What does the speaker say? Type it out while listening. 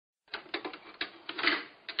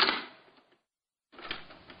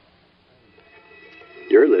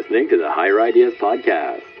You're listening to the Higher Ideas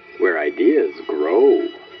Podcast, where ideas grow.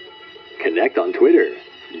 Connect on Twitter,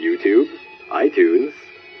 YouTube, iTunes,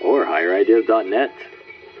 or higherideas.net.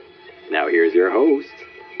 Now here's your host,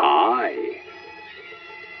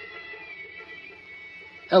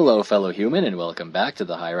 Hello, fellow human, and welcome back to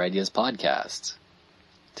the Higher Ideas Podcast.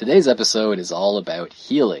 Today's episode is all about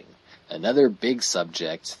healing, another big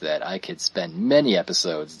subject that I could spend many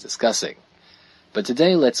episodes discussing. But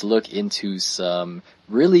today let's look into some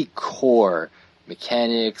really core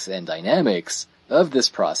mechanics and dynamics of this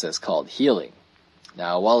process called healing.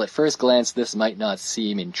 Now, while at first glance this might not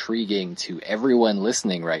seem intriguing to everyone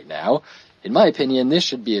listening right now, in my opinion this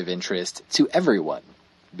should be of interest to everyone.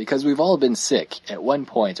 Because we've all been sick at one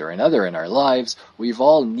point or another in our lives, we've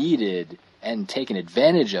all needed and taken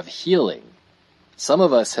advantage of healing. Some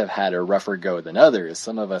of us have had a rougher go than others.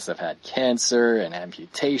 Some of us have had cancer and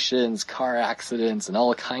amputations, car accidents, and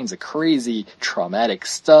all kinds of crazy traumatic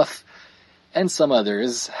stuff. And some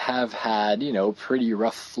others have had, pretty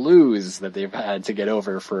rough flus that they've had to get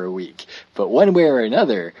over for a week. But one way or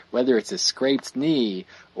another, whether it's a scraped knee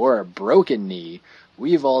or a broken knee,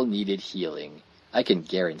 we've all needed healing. I can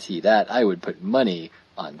guarantee that. I would put money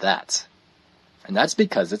on that. And that's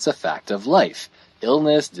because it's a fact of life.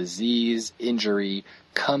 Illness, disease, injury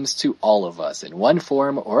comes to all of us in one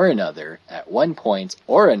form or another, at one point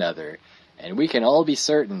or another, and we can all be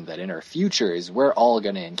certain that in our futures we're all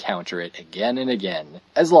going to encounter it again and again,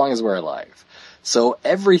 as long as we're alive. So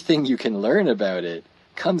everything you can learn about it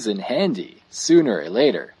comes in handy, sooner or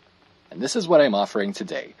later. And this is what I'm offering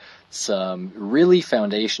today. Some really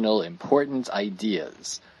foundational, important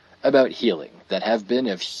ideas about healing that have been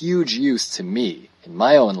of huge use to me in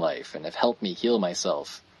my own life and have helped me heal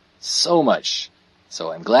myself so much.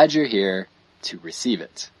 So I'm glad you're here to receive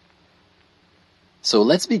it. So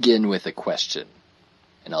let's begin with a question.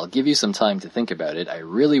 And I'll give you some time to think about it. I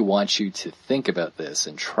really want you to think about this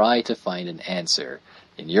and try to find an answer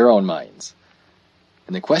in your own minds.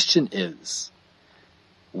 And the question is,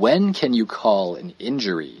 when can you call an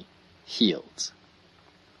injury healed?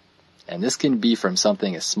 And this can be from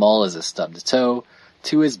something as small as a stubbed toe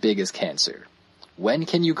to as big as cancer. When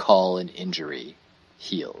can you call an injury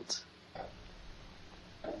healed?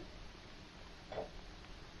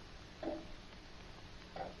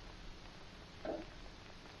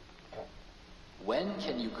 When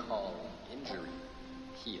can you call an injury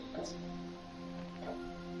healed?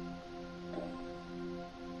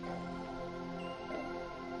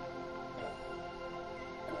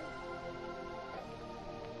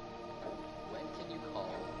 When can you call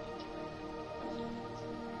an injury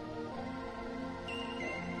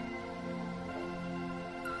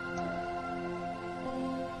healed?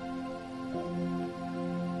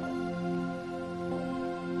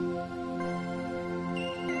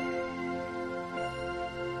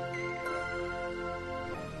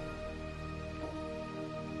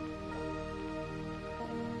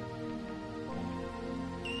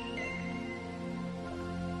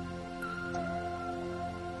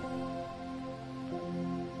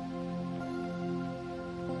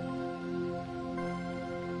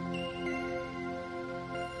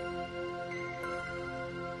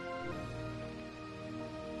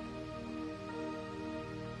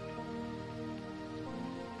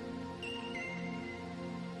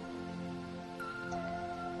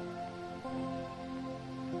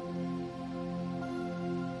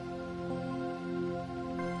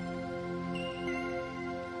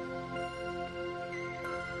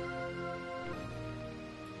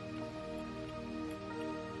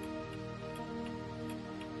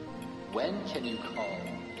 When can you call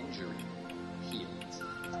injury healed?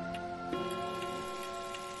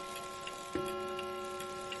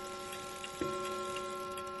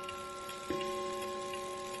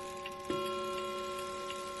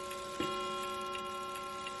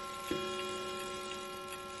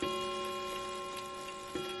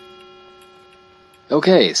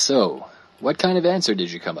 Okay, so what kind of answer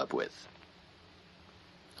did you come up with?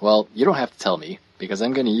 Well, you don't have to tell me, because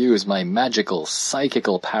I'm going to use my magical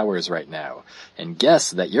psychical powers right now, and guess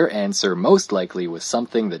that your answer most likely was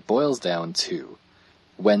something that boils down to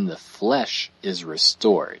when the flesh is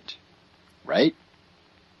restored, right?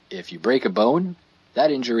 If you break a bone, that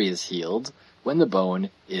injury is healed when the bone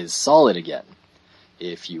is solid again.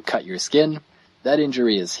 If you cut your skin, that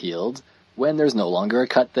injury is healed when there's no longer a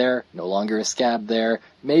cut there, no longer a scab there,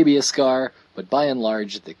 maybe a scar, but by and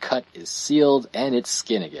large the cut is sealed and it's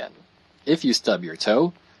skin again. If you stub your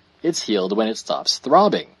toe, it's healed when it stops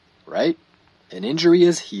throbbing, right? An injury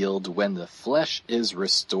is healed when the flesh is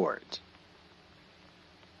restored.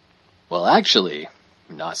 Well, actually,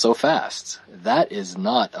 Not so fast. That is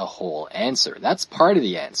not a whole answer. That's part of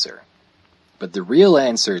the answer. But the real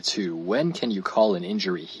answer to when can you call an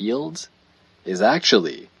injury healed is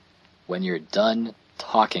actually when you're done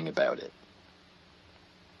talking about it.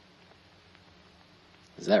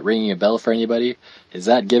 Is that ringing a bell for anybody? Is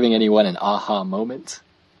that giving anyone an aha moment?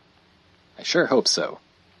 I sure hope so.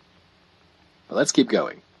 But let's keep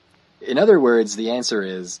going. In other words, the answer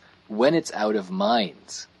is when it's out of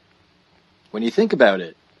mind. When you think about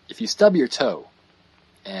it, if you stub your toe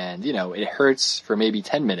and, it hurts for maybe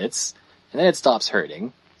 10 minutes and then it stops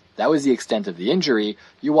hurting, that was the extent of the injury,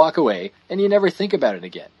 you walk away and you never think about it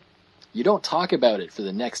again. You don't talk about it for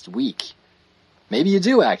the next week. Maybe you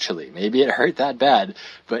do actually. Maybe it hurt that bad.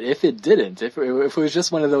 But if it didn't, if it was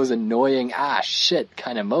just one of those annoying, shit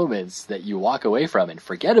kind of moments that you walk away from and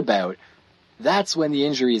forget about, that's when the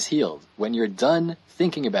injury is healed, when you're done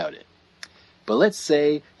thinking about it. But let's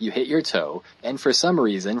say you hit your toe, and for some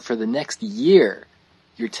reason, for the next year,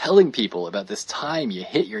 you're telling people about this time you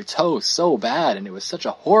hit your toe so bad, and it was such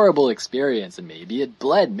a horrible experience, and maybe it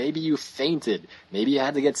bled, maybe you fainted, maybe you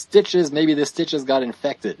had to get stitches, maybe the stitches got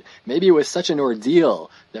infected, maybe it was such an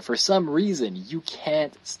ordeal that for some reason you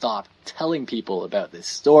can't stop telling people about this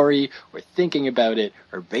story, or thinking about it,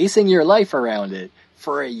 or basing your life around it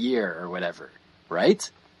for a year or whatever,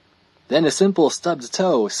 right? Then a simple stubbed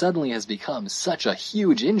toe suddenly has become such a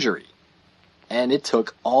huge injury. And it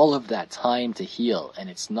took all of that time to heal, and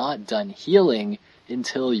it's not done healing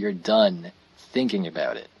until you're done thinking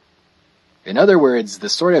about it. In other words, the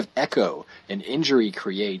sort of echo an injury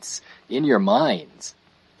creates in your mind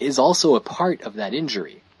is also a part of that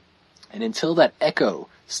injury. And until that echo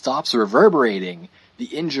stops reverberating, the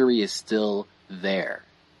injury is still there.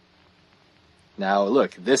 Now,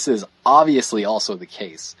 look, this is obviously also the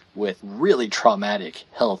case with really traumatic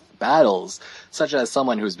health battles, such as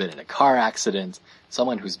someone who's been in a car accident,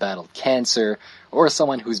 someone who's battled cancer, or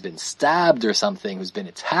someone who's been stabbed or something, who's been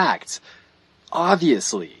attacked.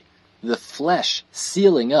 Obviously, the flesh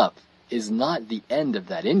sealing up is not the end of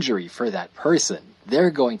that injury for that person.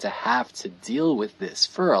 They're going to have to deal with this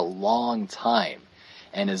for a long time.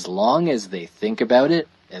 And as long as they think about it,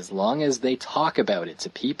 as long as they talk about it to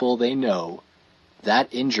people they know, that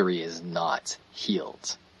injury is not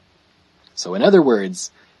healed. So in other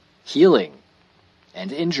words, healing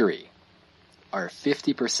and injury are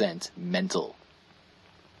 50% mental.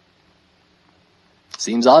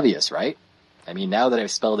 Seems obvious, right? I mean, now that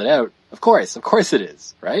I've spelled it out, of course it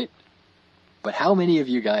is, right? But how many of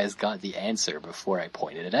you guys got the answer before I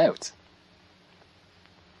pointed it out?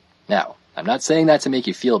 Now, I'm not saying that to make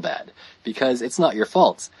you feel bad, because it's not your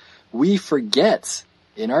fault. We forget,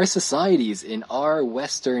 in our societies, in our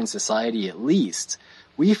Western society at least,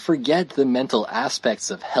 we forget the mental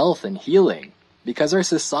aspects of health and healing, because our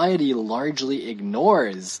society largely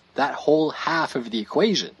ignores that whole half of the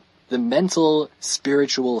equation. The mental,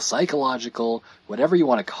 spiritual, psychological, whatever you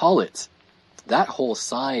want to call it, that whole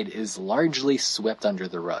side is largely swept under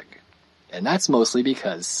the rug. And that's mostly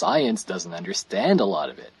because science doesn't understand a lot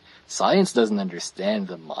of it. Science doesn't understand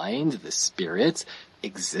the mind, the spirit,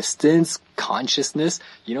 existence, consciousness.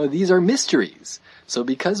 These are mysteries. So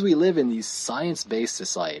because we live in these science-based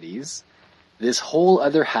societies, this whole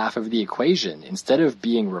other half of the equation, instead of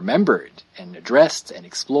being remembered and addressed and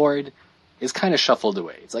explored, is kind of shuffled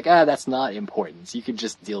away. It's like, that's not important. You could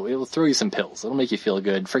just deal with it. It'll throw you some pills. It'll make you feel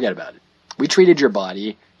good. Forget about it. We treated your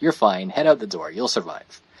body. You're fine. Head out the door. You'll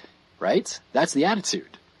survive. Right? That's the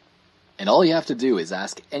attitude. And all you have to do is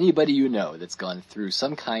ask anybody you know that's gone through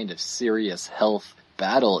some kind of serious health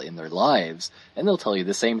battle in their lives, and they'll tell you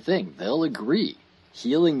the same thing. They'll agree.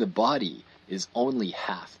 Healing the body is only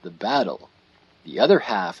half the battle. The other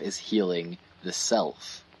half is healing the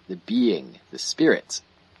self, the being, the spirit.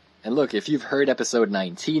 And look, if you've heard episode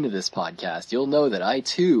 19 of this podcast, you'll know that I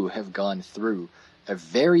too have gone through a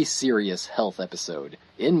very serious health episode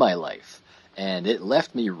in my life, and it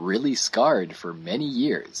left me really scarred for many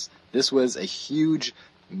years. This was a huge,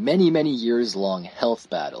 many years long health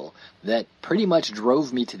battle that pretty much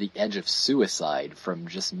drove me to the edge of suicide from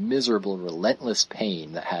just miserable, relentless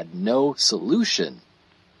pain that had no solution.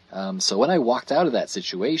 So when I walked out of that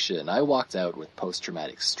situation, I walked out with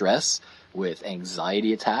post-traumatic stress, with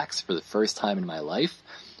anxiety attacks for the first time in my life,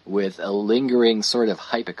 with a lingering sort of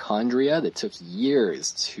hypochondria that took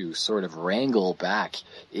years to sort of wrangle back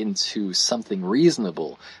into something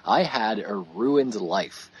reasonable. I had a ruined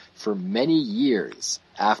life for many years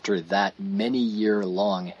after that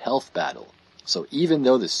many-year-long health battle. So even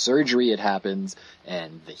though the surgery had happened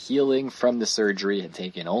and the healing from the surgery had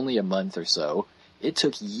taken only a month or so, it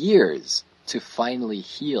took years to finally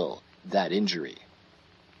heal that injury.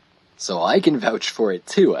 So I can vouch for it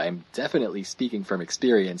too. I'm definitely speaking from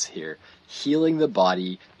experience here. Healing the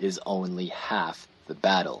body is only half the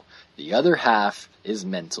battle. The other half is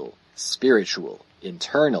mental, spiritual,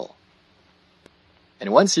 internal.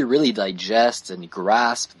 And once you really digest and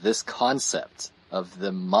grasp this concept of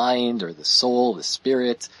the mind or the soul, the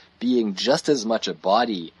spirit, being just as much a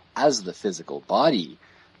body as the physical body,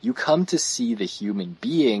 you come to see the human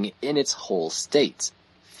being in its whole state.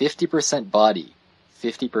 50% body,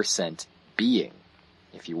 50% being.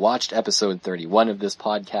 If you watched episode 31 of this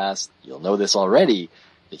podcast, you'll know this already.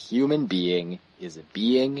 The human being is a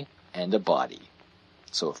being and a body.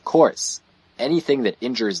 So of course, anything that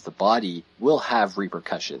injures the body will have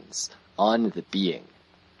repercussions on the being.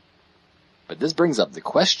 But this brings up the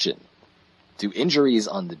question, do injuries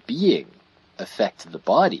on the being affect the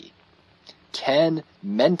body? Can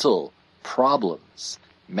mental problems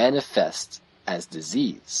manifest as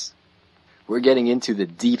disease? We're getting into the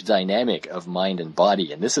deep dynamic of mind and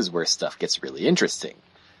body, and this is where stuff gets really interesting.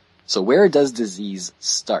 So where does disease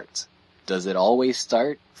start? Does it always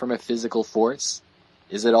start from a physical force?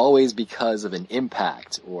 Is it always because of an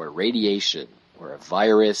impact or radiation or a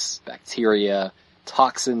virus, bacteria,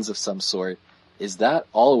 toxins of some sort? Is that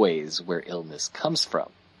always where illness comes from?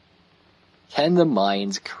 Can the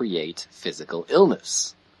mind create physical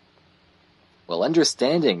illness? Well,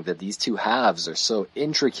 understanding that these two halves are so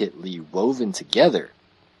intricately woven together,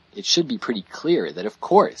 it should be pretty clear that, of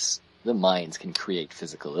course, the mind can create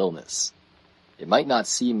physical illness. It might not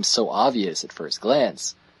seem so obvious at first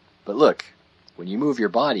glance, but look, when you move your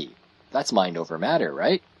body, that's mind over matter,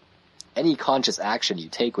 right? Any conscious action you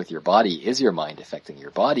take with your body is your mind affecting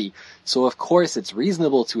your body, so of course it's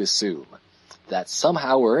reasonable to assume that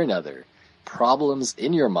somehow or another, problems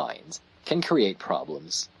in your mind can create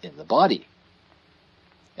problems in the body.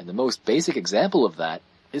 And the most basic example of that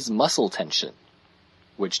is muscle tension,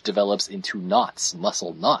 which develops into knots,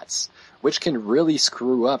 muscle knots, which can really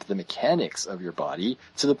screw up the mechanics of your body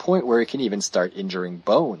to the point where it can even start injuring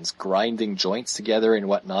bones, grinding joints together and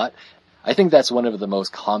whatnot. I think that's one of the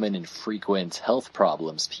most common and frequent health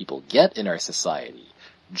problems people get in our society.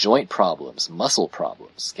 Joint problems, muscle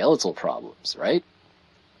problems, skeletal problems, right?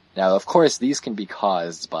 Now, of course, these can be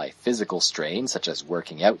caused by physical strain, such as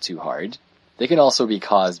working out too hard. They can also be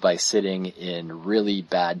caused by sitting in really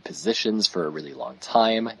bad positions for a really long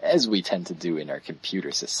time, as we tend to do in our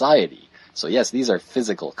computer society. So yes, these are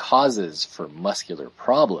physical causes for muscular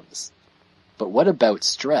problems. But what about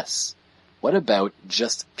stress? What about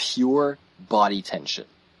just pure body tension?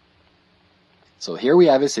 So here we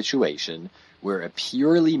have a situation where a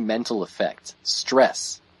purely mental effect,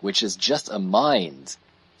 stress, which is just a mind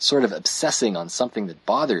sort of obsessing on something that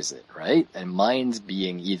bothers it, right? And mind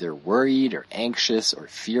being either worried or anxious or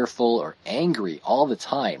fearful or angry all the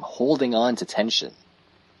time, holding on to tension,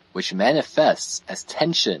 which manifests as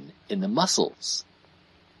tension in the muscles.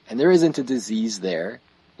 And there isn't a disease there.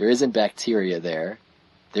 There isn't bacteria there.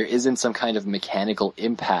 There isn't some kind of mechanical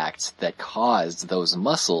impact that caused those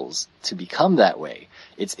muscles to become that way.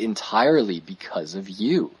 It's entirely because of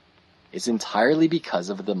you. It's entirely because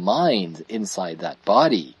of the mind inside that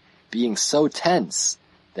body being so tense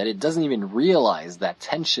that it doesn't even realize that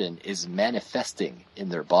tension is manifesting in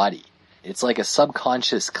their body. It's like a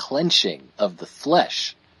subconscious clenching of the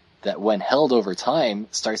flesh that, when held over time,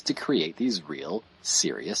 starts to create these real,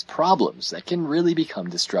 serious problems that can really become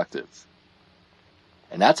destructive.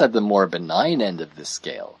 And that's at the more benign end of this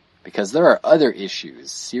scale, because there are other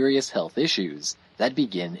issues, serious health issues, that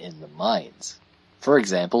begin in the mind. For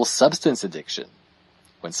example, substance addiction.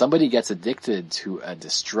 When somebody gets addicted to a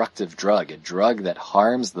destructive drug, a drug that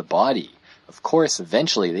harms the body, of course,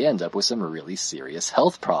 eventually they end up with some really serious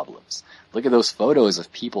health problems. Look at those photos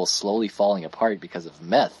of people slowly falling apart because of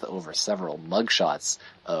meth over several mugshots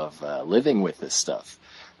of living with this stuff.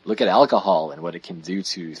 Look at alcohol and what it can do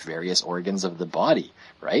to various organs of the body,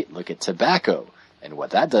 right? Look at tobacco and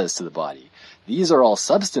what that does to the body. These are all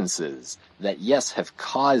substances that, yes, have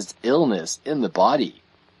caused illness in the body.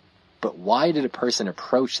 But why did a person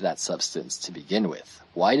approach that substance to begin with?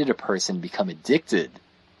 Why did a person become addicted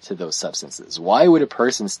to those substances? Why would a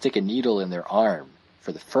person stick a needle in their arm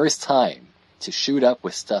for the first time to shoot up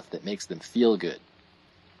with stuff that makes them feel good?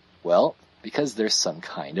 Well, because there's some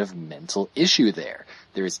kind of mental issue there.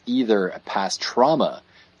 There's either a past trauma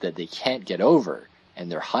that they can't get over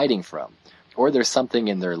and they're hiding from, or there's something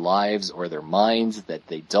in their lives or their minds that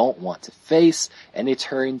they don't want to face, and they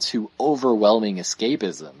turn to overwhelming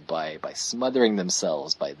escapism by smothering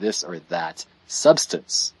themselves by this or that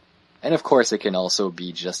substance. And of course, it can also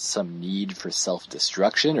be just some need for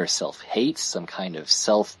self-destruction or self-hate, some kind of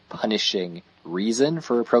self-punishing reason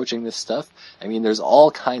for approaching this stuff. I mean, there's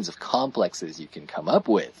all kinds of complexes you can come up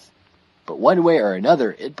with. But one way or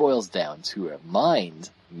another, it boils down to a mind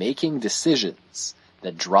making decisions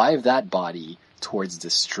that drive that body towards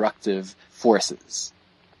destructive forces.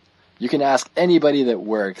 You can ask anybody that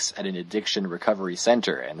works at an addiction recovery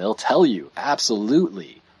center, and they'll tell you,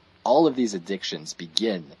 absolutely, all of these addictions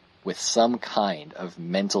begin with some kind of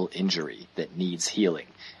mental injury that needs healing.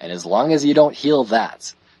 And as long as you don't heal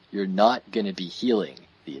that, you're not going to be healing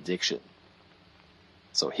the addiction.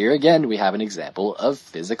 So here again, we have an example of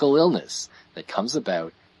physical illness that comes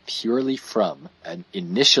about purely from an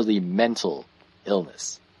initially mental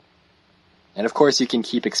illness. And of course, you can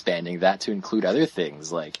keep expanding that to include other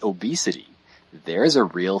things like obesity. There's a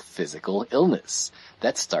real physical illness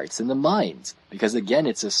that starts in the mind. Because again,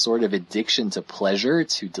 it's a sort of addiction to pleasure,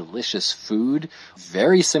 to delicious food.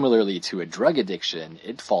 Very similarly to a drug addiction,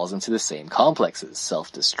 it falls into the same complexes.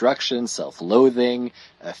 Self-destruction, self-loathing,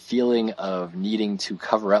 a feeling of needing to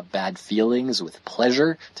cover up bad feelings with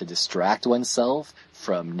pleasure to distract oneself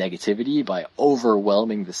from negativity by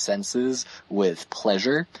overwhelming the senses with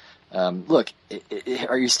pleasure. Look,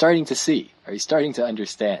 are you starting to see? Are you starting to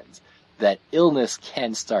understand that illness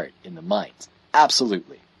can start in the mind?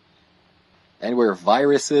 Absolutely. And where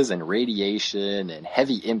viruses and radiation and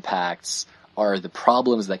heavy impacts are the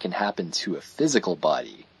problems that can happen to a physical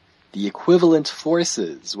body, the equivalent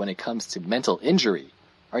forces when it comes to mental injury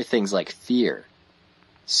are things like fear,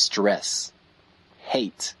 stress,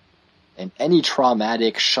 hate, and any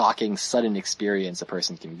traumatic, shocking, sudden experience a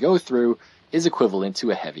person can go through is equivalent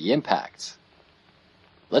to a heavy impact.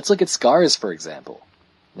 Let's look at scars, for example.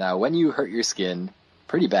 Now, when you hurt your skin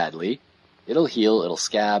pretty badly, it'll heal, it'll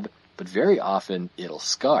scab, but very often it'll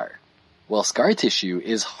scar. Well, scar tissue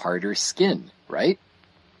is harder skin, right?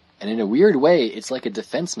 And in a weird way, it's like a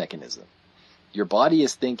defense mechanism. Your body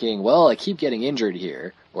is thinking, well, I keep getting injured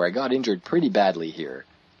here, or I got injured pretty badly here.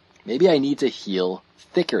 Maybe I need to heal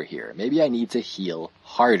thicker here. Maybe I need to heal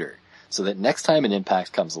harder, so that next time an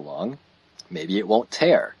impact comes along, maybe it won't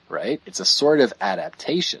tear, right? It's a sort of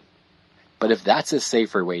adaptation. But if that's a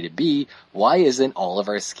safer way to be, why isn't all of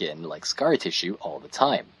our skin like scar tissue all the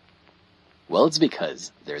time? Well, it's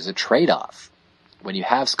because there's a trade-off. When you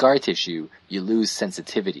have scar tissue, you lose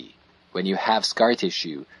sensitivity. When you have scar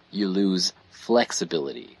tissue, you lose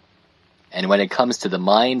flexibility. And when it comes to the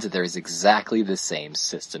mind, there's exactly the same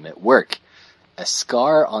system at work. A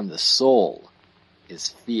scar on the soul is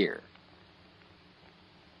fear.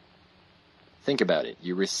 Think about it.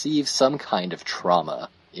 You receive some kind of trauma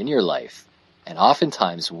in your life, and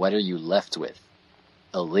oftentimes what are you left with?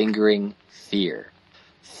 A lingering fear.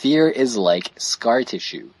 Fear is like scar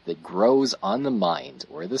tissue that grows on the mind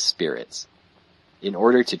or the spirit in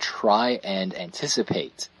order to try and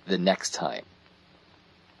anticipate the next time.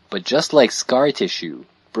 But just like scar tissue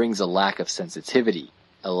brings a lack of sensitivity,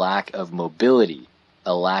 a lack of mobility,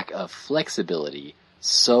 a lack of flexibility,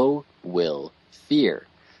 so will fear.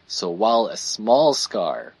 So while a small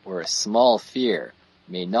scar or a small fear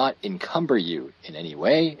may not encumber you in any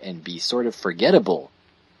way and be sort of forgettable,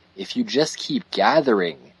 if you just keep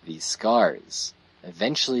gathering these scars,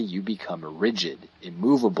 eventually you become rigid,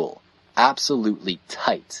 immovable, absolutely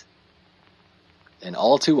tight. And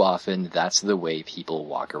all too often, that's the way people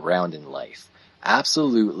walk around in life.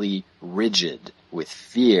 Absolutely rigid with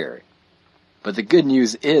fear. But the good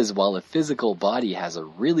news is, while a physical body has a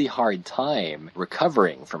really hard time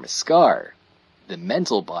recovering from a scar, the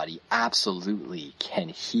mental body absolutely can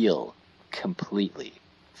heal completely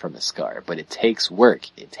from a scar. But it takes work.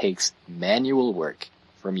 It takes manual work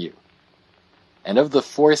from you. And of the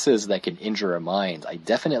forces that can injure a mind, I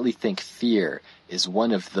definitely think fear is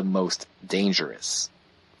one of the most dangerous.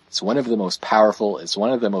 It's one of the most powerful. It's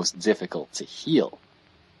one of the most difficult to heal.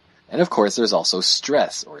 And of course, there's also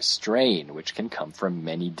stress or strain, which can come from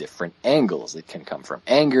many different angles. It can come from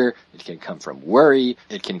anger, it can come from worry,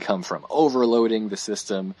 it can come from overloading the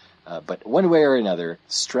system. But one way or another,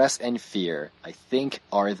 stress and fear, I think,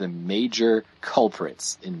 are the major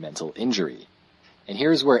culprits in mental injury. And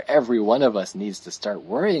here's where every one of us needs to start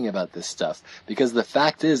worrying about this stuff, because the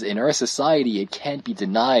fact is, in our society, it can't be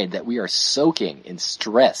denied that we are soaking in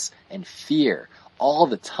stress and fear all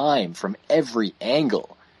the time from every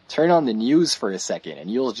angle. Turn on the news for a second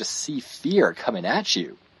and you'll just see fear coming at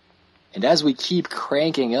you. And as we keep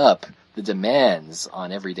cranking up the demands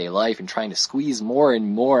on everyday life and trying to squeeze more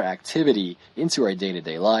and more activity into our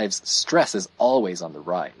day-to-day lives, stress is always on the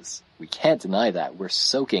rise. We can't deny that. We're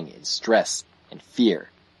soaking in stress and fear.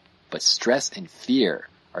 But stress and fear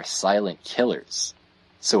are silent killers.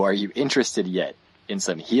 So are you interested yet in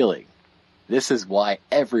some healing? This is why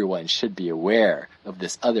everyone should be aware of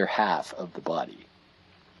this other half of the body.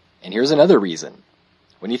 And here's another reason.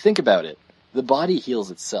 When you think about it, the body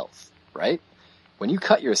heals itself, right? When you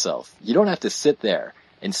cut yourself, you don't have to sit there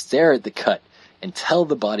and stare at the cut and tell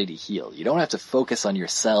the body to heal. You don't have to focus on your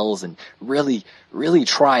cells and really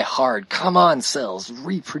try hard. Come on, cells,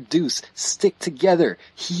 reproduce, stick together,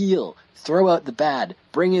 heal, throw out the bad,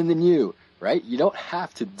 bring in the new, right? You don't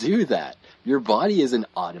have to do that. Your body is an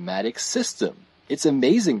automatic system. It's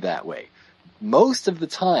amazing that way. Most of the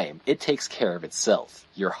time, it takes care of itself.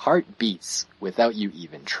 Your heart beats without you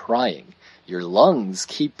even trying. Your lungs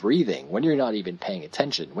keep breathing when you're not even paying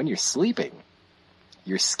attention, when you're sleeping.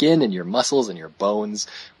 Your skin and your muscles and your bones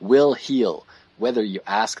will heal, whether you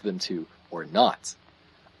ask them to or not.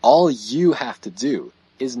 All you have to do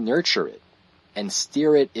is nurture it and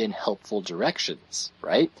steer it in helpful directions,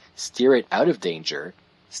 right? Steer it out of danger,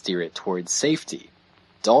 steer it towards safety.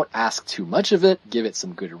 Don't ask too much of it, give it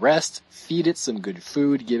some good rest, feed it some good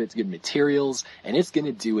food, give it good materials, and it's going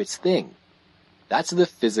to do its thing. That's the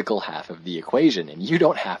physical half of the equation, and you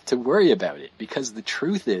don't have to worry about it, because the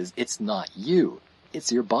truth is, it's not you.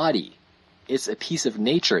 It's your body. It's a piece of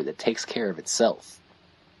nature that takes care of itself.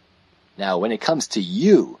 Now, when it comes to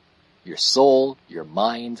you, your soul, your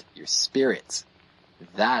mind, your spirit,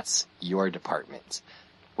 that's your department.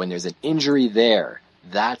 When there's an injury there,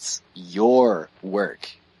 that's your work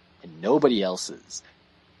and nobody else's.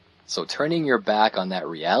 So turning your back on that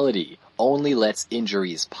reality only lets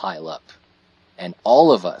injuries pile up. And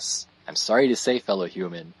all of us, I'm sorry to say, fellow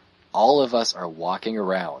human, all of us are walking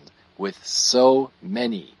around with so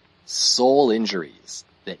many soul injuries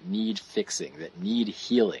that need fixing, that need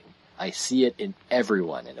healing. I see it in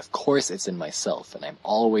everyone, and of course it's in myself, and I'm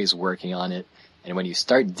always working on it. And when you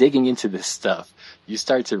start digging into this stuff, you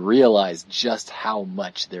start to realize just how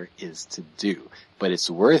much there is to do. But it's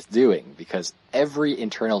worth doing, because every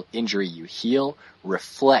internal injury you heal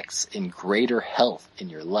reflects in greater health in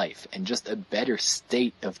your life and just a better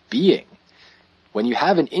state of being. When you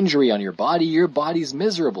have an injury on your body's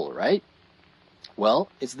miserable, right? Well,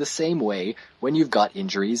 it's the same way when you've got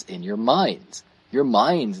injuries in your mind. Your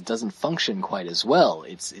mind doesn't function quite as well.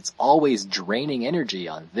 It's always draining energy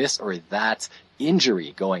on this or that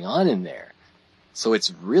injury going on in there. So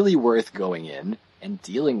it's really worth going in and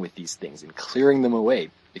dealing with these things and clearing them away,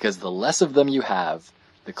 because the less of them you have,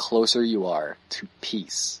 the closer you are to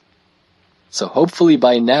peace. So hopefully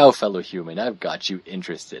by now, fellow human, I've got you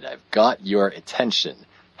interested. I've got your attention.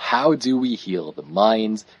 How do we heal the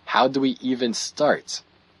mind? How do we even start?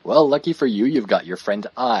 Well, lucky for you, you've got your friend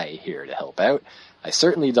I here to help out. I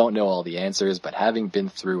certainly don't know all the answers, but having been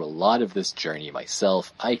through a lot of this journey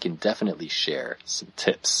myself, I can definitely share some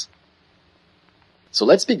tips. So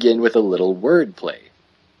let's begin with a little wordplay.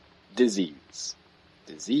 Disease.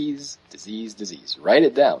 Disease, disease, disease. Write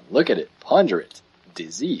it down. Look at it. Ponder it.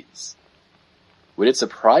 Disease. Would it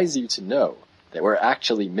surprise you to know that we're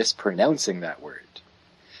actually mispronouncing that word?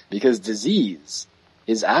 Because disease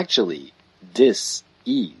is actually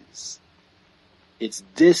dis-ease. It's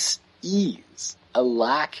dis-ease, a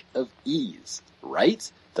lack of ease,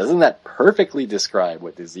 right? Doesn't that perfectly describe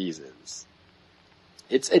what disease is?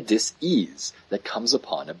 It's a dis-ease that comes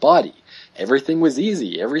upon a body. Everything was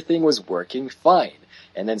easy, everything was working fine,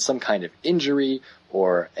 and then some kind of injury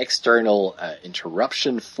or external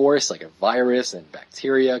interruption force like a virus and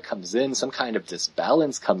bacteria comes in, some kind of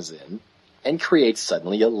disbalance comes in, and creates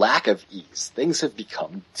suddenly a lack of ease. Things have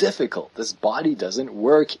become difficult. This body doesn't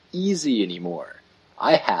work easy anymore.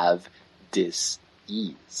 I have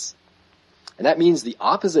dis-ease. And that means the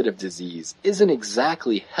opposite of disease isn't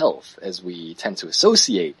exactly health as we tend to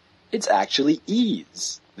associate. It's actually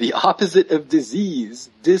ease. The opposite of disease,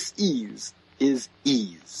 dis-ease, is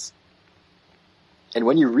ease. And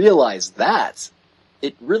when you realize that,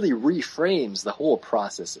 it really reframes the whole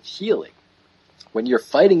process of healing. When you're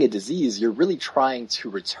fighting a disease, you're really trying to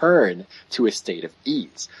return to a state of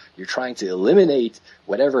ease. You're trying to eliminate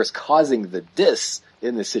whatever is causing the dis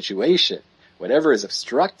in the situation, whatever is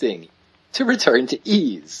obstructing, to return to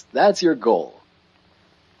ease. That's your goal.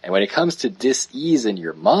 And when it comes to dis-ease in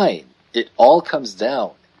your mind, it all comes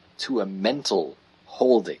down to a mental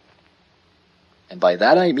holding. And by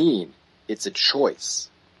that I mean, it's a choice.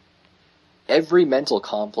 Every mental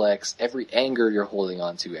complex, every anger you're holding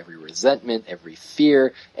on to, every resentment, every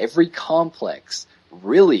fear, every complex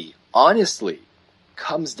really, honestly,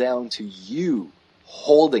 comes down to you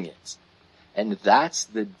holding it. And that's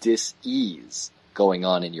the dis-ease going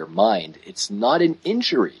on in your mind. It's not an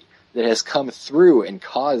injury that has come through and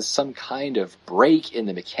caused some kind of break in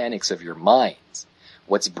the mechanics of your mind.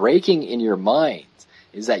 What's breaking in your mind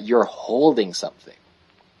is that you're holding something.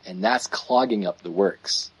 and that's clogging up the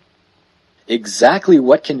works. Exactly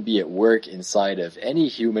what can be at work inside of any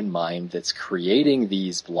human mind that's creating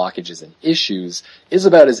these blockages and issues is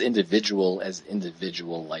about as individual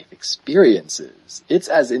life experiences. It's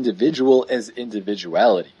as individual as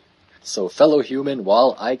individuality. So fellow human,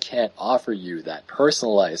 while I can't offer you that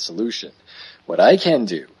personalized solution, what I can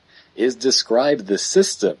do is describe the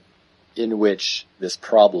system in which this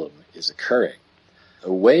problem is occurring.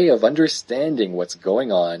 A way of understanding what's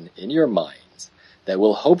going on in your mind that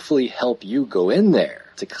will hopefully help you go in there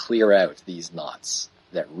to clear out these knots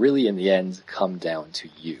that really in the end come down to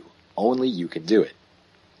you. Only you can do it.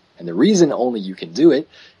 And the reason only you can do it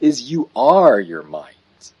is you are your mind.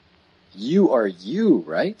 You are you,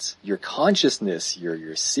 right? Your consciousness,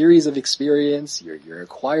 your series of experience, your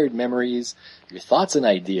acquired memories, your thoughts and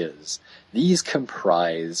ideas, these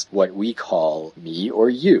comprise what we call me or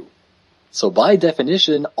you. So by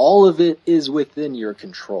definition, all of it is within your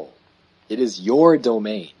control. It is your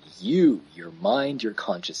domain. You, your mind, your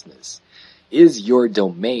consciousness, is your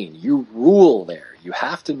domain. You rule there. You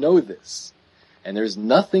have to know this. And there's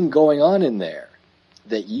nothing going on in there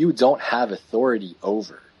that you don't have authority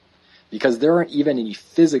over. Because there aren't even any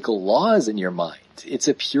physical laws in your mind. It's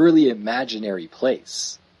a purely imaginary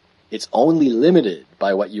place. It's only limited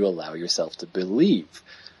by what you allow yourself to believe.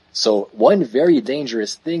 So one very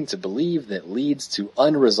dangerous thing to believe that leads to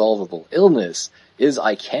unresolvable illness is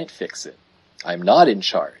I can't fix it. I'm not in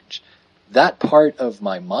charge. That part of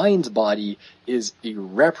my mind body is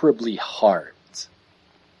irreparably harmed.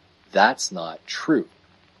 That's not true.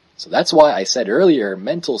 So that's why I said earlier,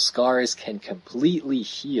 mental scars can completely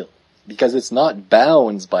heal. Because it's not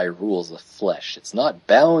bound by rules of flesh. It's not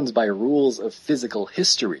bound by rules of physical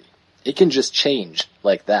history. It can just change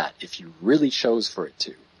like that if you really chose for it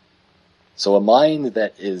to. So a mind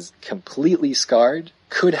that is completely scarred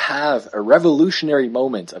could have a revolutionary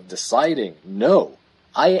moment of deciding, no,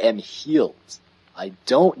 I am healed. I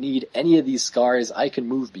don't need any of these scars. I can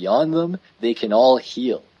move beyond them. They can all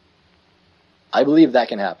heal. I believe that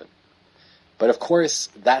can happen. But of course,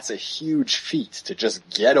 that's a huge feat to just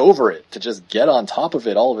get over it, to just get on top of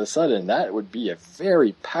it all of a sudden. That would be a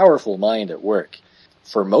very powerful mind at work.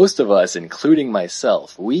 For most of us, including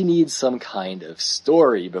myself, we need some kind of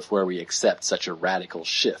story before we accept such a radical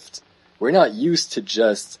shift. We're not used to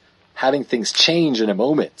just having things change in a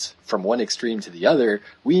moment from one extreme to the other.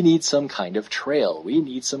 We need some kind of trail. We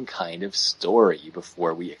need some kind of story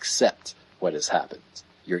before we accept what has happened.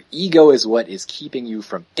 Your ego is what is keeping you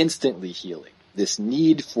from instantly healing. This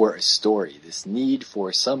need for a story, this need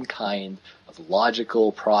for some kind of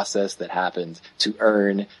logical process that happened to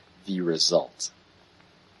earn the result.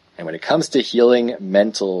 And when it comes to healing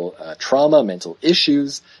mental trauma, mental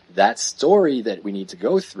issues, that story that we need to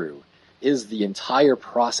go through is the entire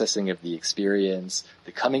processing of the experience,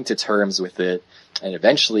 the coming to terms with it, and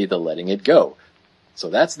eventually the letting it go. So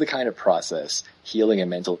that's the kind of process healing a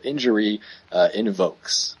mental injury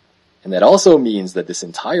invokes. And that also means that this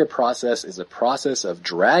entire process is a process of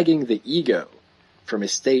dragging the ego from a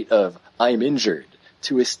state of I'm injured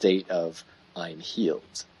to a state of I'm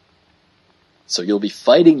healed. So you'll be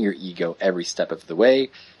fighting your ego every step of the way,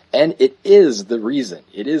 and it is the reason,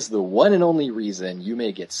 it is the one and only reason you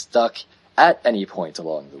may get stuck at any point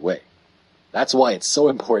along the way. That's why it's so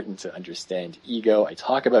important to understand ego. I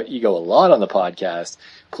talk about ego a lot on the podcast.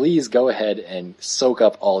 Please go ahead and soak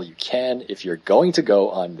up all you can if you're going to go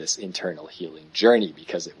on this internal healing journey,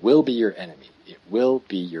 because it will be your enemy. It will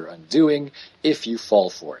be your undoing if you fall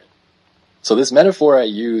for it. So this metaphor I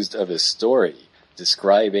used of a story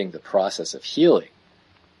describing the process of healing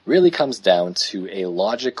really comes down to a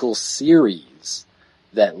logical series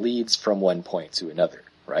that leads from one point to another,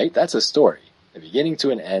 right? That's a story. A beginning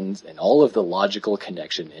to an end, and all of the logical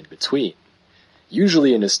connection in between.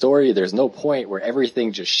 Usually in a story, there's no point where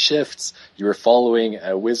everything just shifts. You're following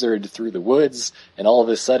a wizard through the woods, and all of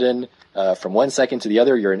a sudden, from one second to the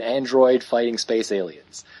other, you're an android fighting space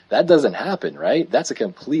aliens. That doesn't happen, right? That's a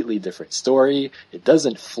completely different story. It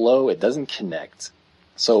doesn't flow. It doesn't connect.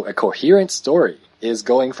 So a coherent story is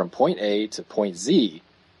going from point A to point Z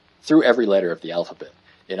through every letter of the alphabet.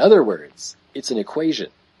 In other words, it's an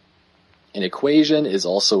equation. An equation is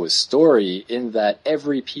also a story in that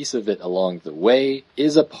every piece of it along the way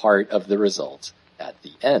is a part of the result at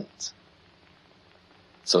the end.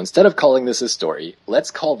 So instead of calling this a story,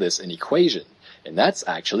 let's call this an equation. And that's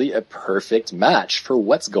actually a perfect match for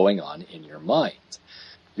what's going on in your mind.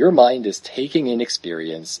 Your mind is taking in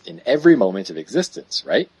experience in every moment of existence,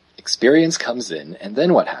 right? Experience comes in, and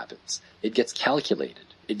then what happens? It gets calculated.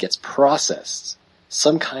 It gets processed.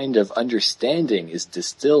 Some kind of understanding is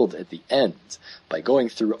distilled at the end by going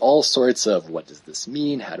through all sorts of, what does this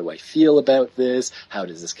mean? How do I feel about this? How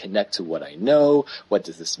does this connect to what I know? What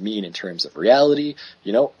does this mean in terms of reality?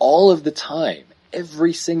 All of the time,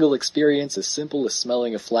 every single experience, as simple as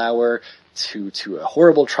smelling a flower to a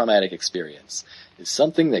horrible traumatic experience, is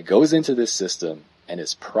something that goes into this system and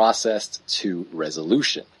is processed to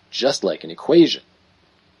resolution, just like an equation.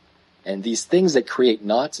 And these things that create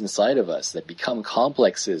knots inside of us that become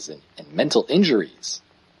complexes and mental injuries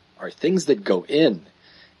are things that go in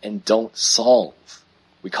and don't solve.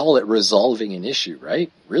 We call it resolving an issue,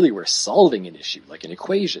 right? Really, we're solving an issue, like an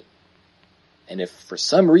equation. And if for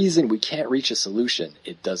some reason we can't reach a solution,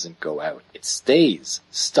 it doesn't go out. It stays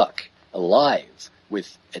stuck, alive,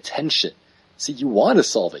 with attention. See, you want to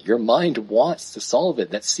solve it. Your mind wants to solve it.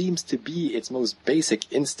 That seems to be its most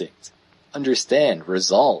basic instinct. Understand,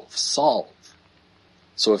 resolve, solve.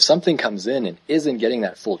 So if something comes in and isn't getting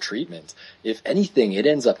that full treatment, if anything, it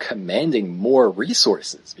ends up commanding more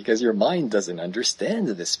resources because your mind doesn't understand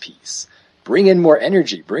this piece. Bring in more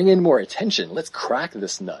energy, bring in more attention. Let's crack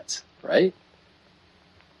this nut, right?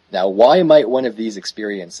 Now, why might one of these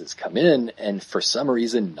experiences come in and for some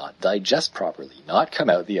reason not digest properly, not come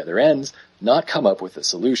out the other end, not come up with a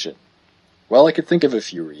solution? Well, I could think of a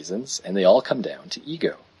few reasons, and they all come down to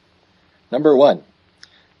ego. Number one,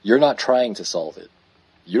 you're not trying to solve it.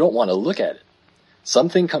 You don't want to look at it.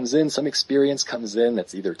 Something comes in, some experience comes in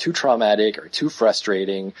that's either too traumatic or too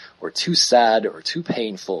frustrating or too sad or too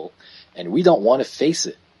painful, and we don't want to face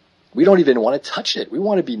it. We don't even want to touch it. We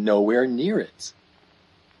want to be nowhere near it.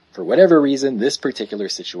 For whatever reason, this particular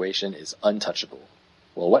situation is untouchable.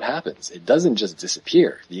 Well, what happens? It doesn't just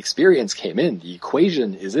disappear. The experience came in. The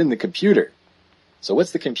equation is in the computer. So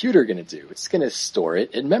what's the computer going to do? It's going to store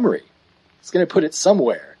it in memory. It's going to put it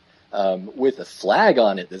somewhere with a flag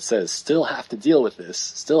on it that says, still have to deal with this,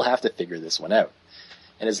 still have to figure this one out.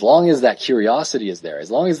 And as long as that curiosity is there, as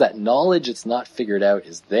long as that knowledge it's not figured out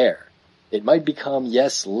is there, it might become,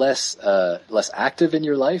 yes, less active in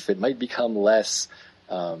your life. It might become less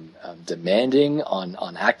demanding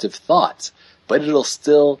on active thought, but it'll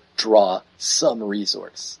still draw some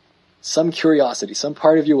resource. Some curiosity, some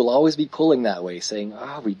part of you will always be pulling that way, saying,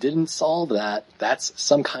 we didn't solve that. That's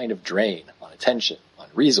some kind of drain on attention, on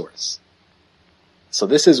resource. So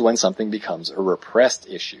this is when something becomes a repressed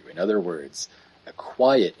issue. In other words, a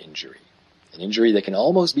quiet injury. An injury that can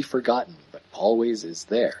almost be forgotten, but always is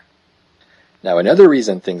there. Now, another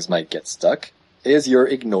reason things might get stuck is you're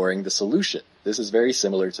ignoring the solution. This is very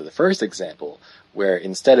similar to the first example, where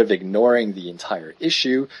instead of ignoring the entire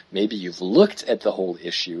issue, maybe you've looked at the whole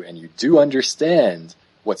issue and you do understand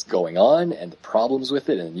what's going on and the problems with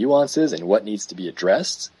it and the nuances and what needs to be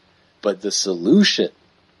addressed, but the solution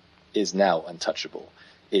is now untouchable.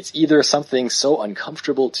 It's either something so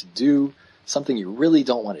uncomfortable to do, something you really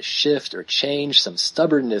don't want to shift or change, some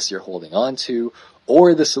stubbornness you're holding on to,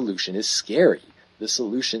 or the solution is scary. The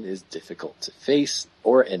solution is difficult to face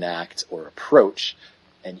or enact or approach.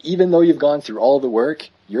 And even though you've gone through all the work,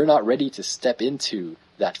 you're not ready to step into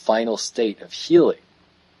that final state of healing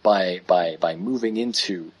by moving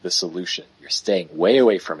into the solution. You're staying way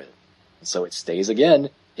away from it. And so it stays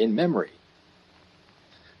again in memory.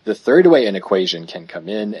 The third way an equation can come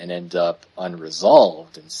in and end up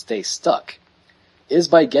unresolved and stay stuck is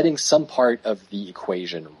by getting some part of the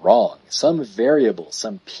equation wrong. Some variable,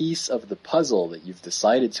 some piece of the puzzle that you've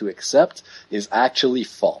decided to accept is actually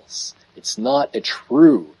false. It's not a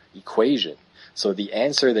true equation. So the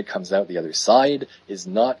answer that comes out the other side is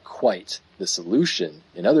not quite the solution.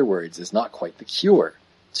 In other words, is not quite the cure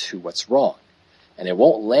to what's wrong. And it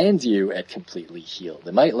won't land you at completely healed.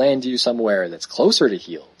 It might land you somewhere that's closer to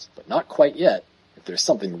healed, but not quite yet. If there's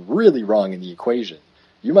something really wrong in the equation,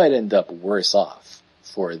 you might end up worse off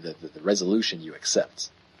for the resolution you accept.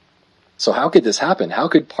 So how could this happen? How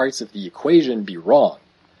could parts of the equation be wrong?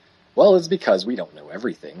 Well, it's because we don't know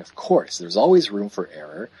everything, of course. There's always room for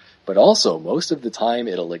error, but also most of the time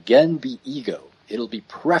it'll again be ego. It'll be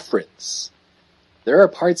preference. There are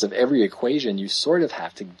parts of every equation you sort of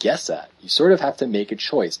have to guess at. You sort of have to make a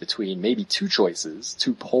choice between maybe two choices,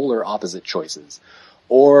 two polar opposite choices,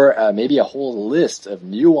 or maybe a whole list of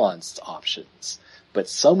nuanced options. But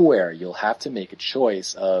somewhere you'll have to make a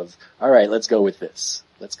choice of, all right, let's go with this.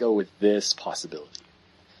 Let's go with this possibility.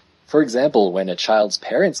 For example, when a child's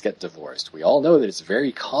parents get divorced, we all know that it's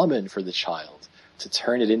very common for the child to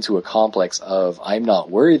turn it into a complex of, I'm not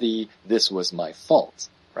worthy, this was my fault,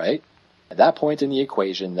 right? At that point in the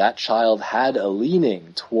equation, that child had a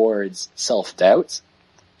leaning towards self-doubt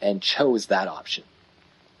and chose that option.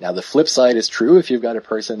 Now, the flip side is true. If you've got a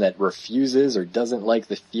person that refuses or doesn't like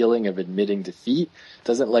the feeling of admitting defeat,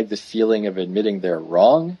 doesn't like the feeling of admitting they're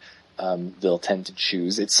wrong, they'll tend to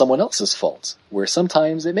choose it's someone else's fault, where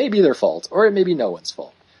sometimes it may be their fault or it may be no one's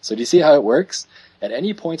fault. So do you see how it works? At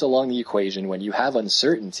any point along the equation, when you have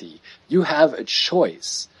uncertainty, you have a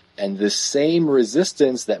choice. And the same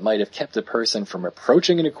resistance that might have kept a person from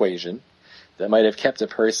approaching an equation, that might have kept a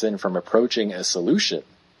person from approaching a solution,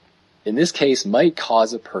 in this case might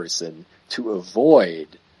cause a person to avoid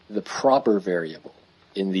the proper variable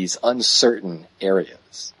in these uncertain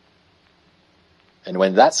areas. And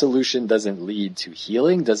when that solution doesn't lead to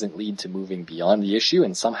healing, doesn't lead to moving beyond the issue,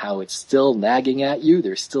 and somehow it's still nagging at you,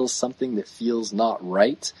 there's still something that feels not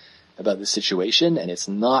right about the situation, and it's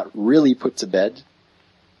not really put to bed,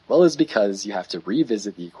 well, it's because you have to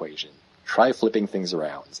revisit the equation, try flipping things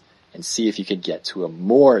around, and see if you could get to a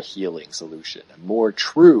more healing solution, a more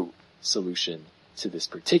true solution to this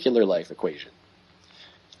particular life equation.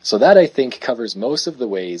 So that, I think, covers most of the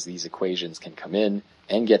ways these equations can come in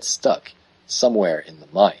and get stuck somewhere in the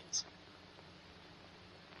mind.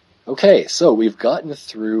 Okay, so we've gotten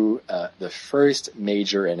through the first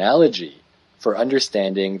major analogy for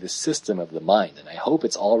understanding the system of the mind, and I hope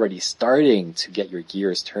it's already starting to get your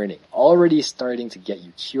gears turning, already starting to get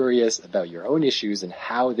you curious about your own issues and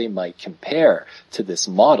how they might compare to this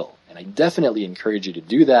model. And I definitely encourage you to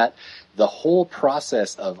do that. The whole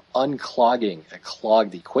process of unclogging a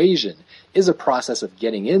clogged equation is a process of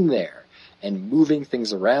getting in there and moving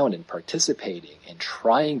things around and participating and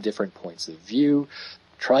trying different points of view,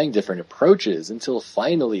 trying different approaches until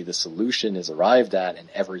finally the solution is arrived at and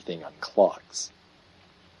everything unclogs.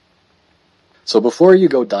 So before you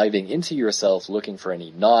go diving into yourself looking for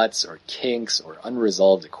any knots or kinks or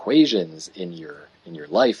unresolved equations in your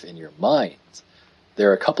life, in your mind, there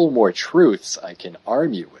are a couple more truths I can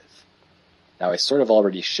arm you with. Now, I sort of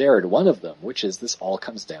already shared one of them, which is this all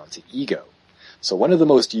comes down to ego. So one of the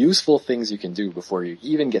most useful things you can do before you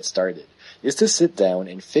even get started is to sit down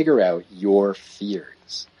and figure out your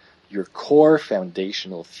fears, your core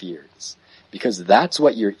foundational fears, because that's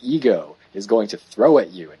what your ego is going to throw at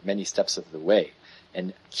you at many steps of the way.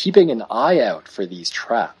 And keeping an eye out for these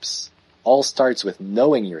traps all starts with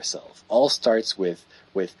knowing yourself, all starts with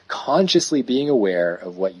consciously being aware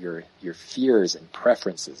of what your fears and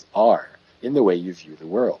preferences are in the way you view the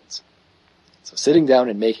world. So sitting down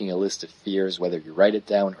and making a list of fears, whether you write it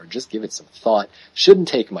down or just give it some thought, shouldn't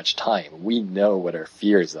take much time. We know what our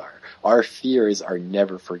fears are. Our fears are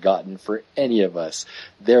never forgotten for any of us.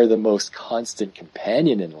 They're the most constant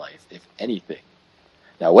companion in life, if anything.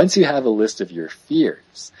 Now, once you have a list of your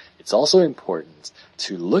fears, it's also important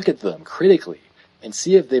to look at them critically and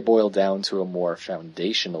see if they boil down to a more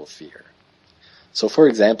foundational fear. So, for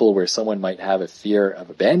example, where someone might have a fear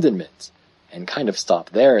of abandonment, and kind of stop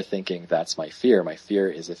there thinking, that's my fear. My fear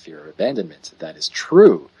is a fear of abandonment. That is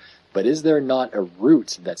true. But is there not a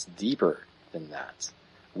root that's deeper than that?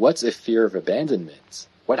 What's a fear of abandonment?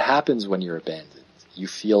 What happens when you're abandoned? You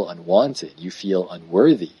feel unwanted. You feel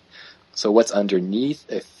unworthy. So what's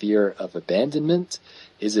underneath a fear of abandonment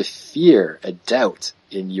is a fear, a doubt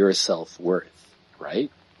in your self-worth,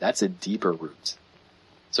 right? That's a deeper root.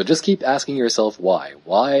 So just keep asking yourself why.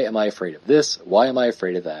 Why am I afraid of this? Why am I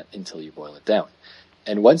afraid of that? Until you boil it down.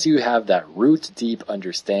 And once you have that root deep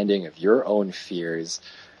understanding of your own fears,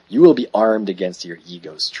 you will be armed against your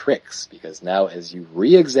ego's tricks. Because now as you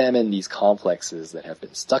re-examine these complexes that have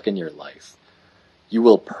been stuck in your life, you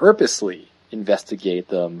will purposely investigate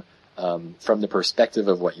them from the perspective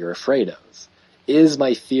of what you're afraid of. Is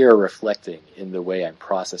my fear reflecting in the way I'm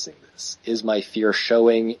processing this? Is my fear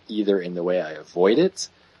showing either in the way I avoid it,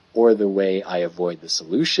 or the way I avoid the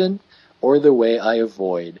solution, or the way I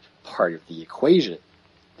avoid part of the equation?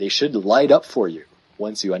 They should light up for you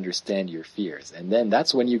once you understand your fears, and then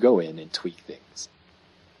that's when you go in and tweak things.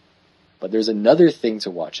 But there's another thing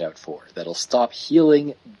to watch out for that'll stop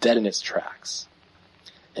healing dead in its tracks.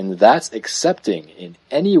 And that's accepting in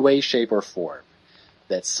any way, shape, or form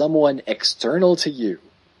that someone external to you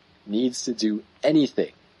needs to do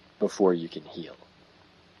anything before you can heal.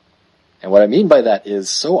 And what I mean by that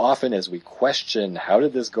is, so often as we question, how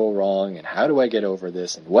did this go wrong, and how do I get over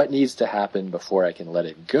this, and what needs to happen before I can let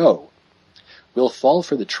it go, we'll fall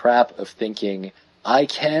for the trap of thinking, I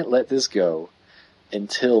can't let this go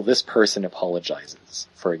until this person apologizes,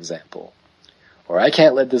 for example. Or I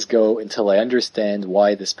can't let this go until I understand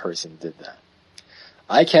why this person did that.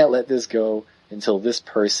 I can't let this go until this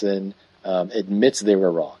person admits they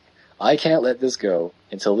were wrong. I can't let this go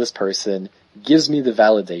until this person gives me the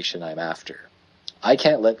validation I'm after. I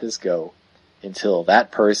can't let this go until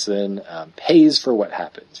that person pays for what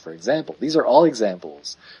happens. For example, these are all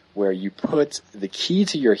examples where you put the key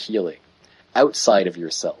to your healing outside of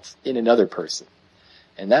yourself, in another person.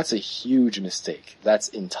 And that's a huge mistake. That's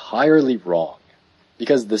entirely wrong.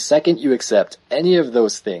 Because the second you accept any of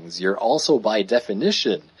those things, you're also by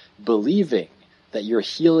definition believing that your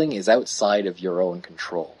healing is outside of your own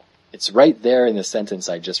control. It's right there in the sentence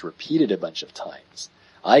I just repeated a bunch of times.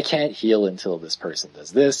 I can't heal until this person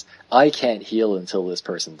does this. I can't heal until this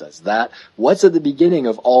person does that. What's at the beginning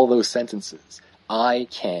of all those sentences? I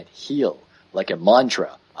can't heal. Like a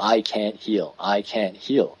mantra. I can't heal. I can't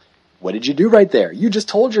heal. What did you do right there? You just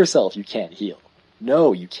told yourself you can't heal.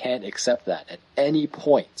 No, you can't accept that at any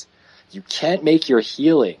point. You can't make your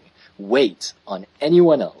healing wait on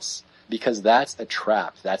anyone else, because that's a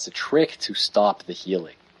trap. That's a trick to stop the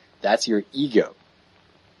healing. That's your ego.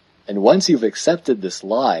 And once you've accepted this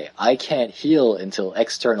lie, I can't heal until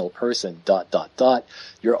external person ...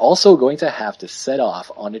 you're also going to have to set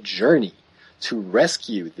off on a journey to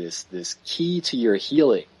rescue this key to your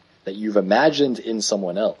healing that you've imagined in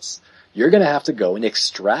someone else. You're going to have to go and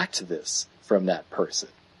extract this from that person.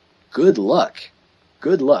 Good luck.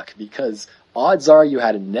 Good luck, because odds are you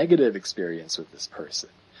had a negative experience with this person.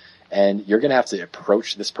 And you're going to have to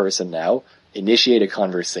approach this person now, initiate a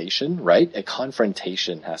conversation, right? A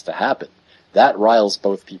confrontation has to happen. That riles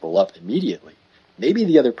both people up immediately. Maybe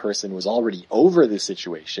the other person was already over the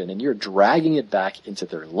situation and you're dragging it back into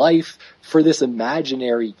their life for this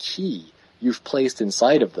imaginary key you've placed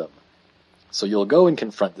inside of them. So you'll go and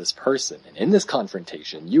confront this person, and in this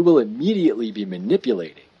confrontation, you will immediately be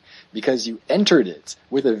manipulating because you entered it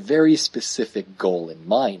with a very specific goal in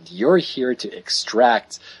mind. You're here to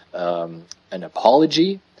extract an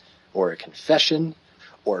apology or a confession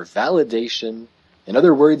or validation. In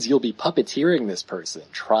other words, you'll be puppeteering this person,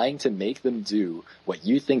 trying to make them do what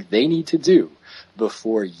you think they need to do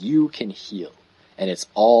before you can heal. And it's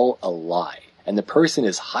all a lie. And the person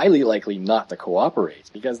is highly likely not to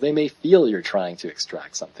cooperate because they may feel you're trying to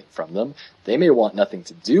extract something from them. They may want nothing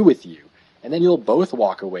to do with you. And then you'll both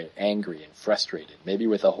walk away angry and frustrated, maybe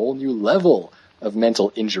with a whole new level of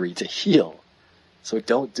mental injury to heal. So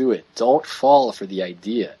don't do it. Don't fall for the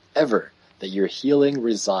idea, ever, that your healing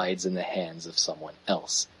resides in the hands of someone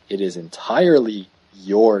else. It is entirely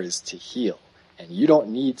yours to heal, and you don't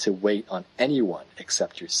need to wait on anyone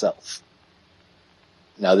except yourself.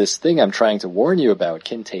 Now, this thing I'm trying to warn you about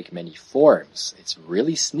can take many forms. It's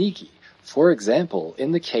really sneaky. For example,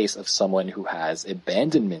 in the case of someone who has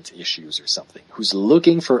abandonment issues or something, who's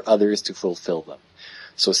looking for others to fulfill them.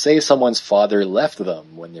 So say someone's father left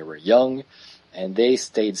them when they were young, and they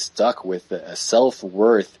stayed stuck with a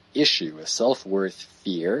self-worth issue, a self-worth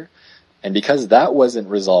fear, and because that wasn't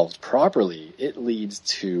resolved properly, it leads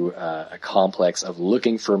to a complex of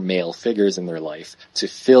looking for male figures in their life to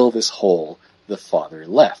fill this hole the father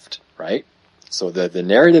left, right? So the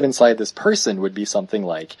narrative inside this person would be something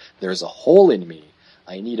like, there's a hole in me,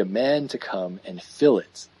 I need a man to come and fill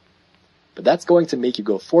it. But that's going to make you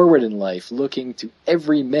go forward in life looking to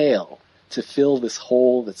every male to fill this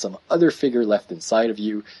hole that some other figure left inside of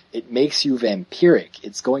you. It makes you vampiric.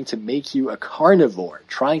 It's going to make you a carnivore,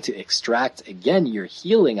 trying to extract, again, your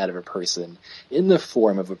healing out of a person in the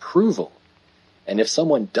form of approval. And if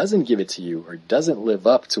someone doesn't give it to you or doesn't live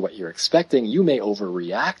up to what you're expecting, you may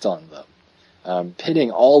overreact on them,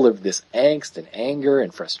 pitting all of this angst and anger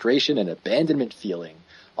and frustration and abandonment feeling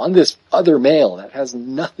on this other male that has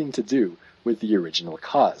nothing to do with the original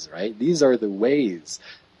cause, right? These are the ways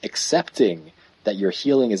accepting that your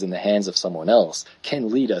healing is in the hands of someone else can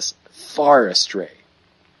lead us far astray.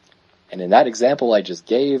 And in that example I just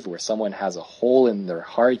gave, where someone has a hole in their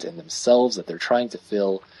heart and themselves that they're trying to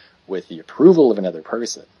fill with the approval of another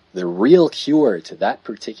person, the real cure to that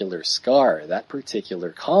particular scar, that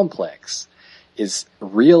particular complex, is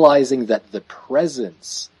realizing that the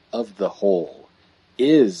presence of the hole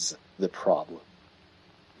is the problem.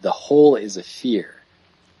 The hole is a fear.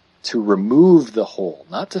 To remove the hole,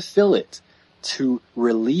 not to fill it, to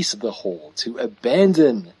release the hole, to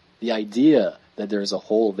abandon the idea that there's a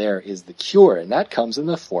hole there is the cure. And that comes in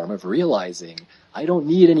the form of realizing, I don't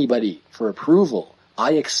need anybody for approval.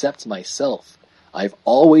 I accept myself. I've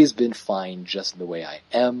always been fine just the way I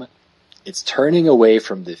am. It's turning away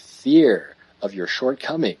from the fear of your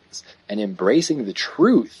shortcomings and embracing the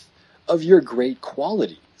truth of your great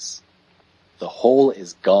qualities. The hole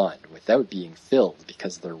is gone without being filled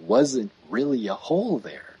because there wasn't really a hole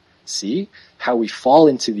there. See how we fall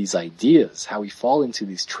into these ideas, how we fall into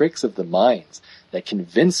these tricks of the mind that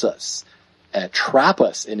convince us, trap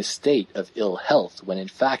us in a state of ill health when in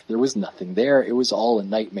fact there was nothing there. It was all a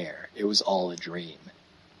nightmare. It was all a dream.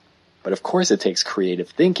 But of course it takes creative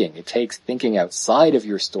thinking. It takes thinking outside of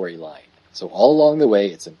your storyline. So all along the way,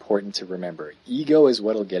 it's important to remember, ego is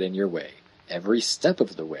what'll get in your way, every step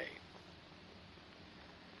of the way.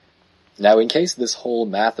 Now, in case this whole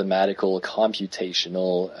mathematical,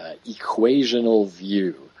 computational, equational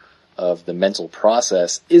view of the mental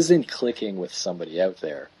process isn't clicking with somebody out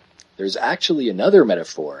there, there's actually another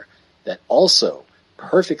metaphor that also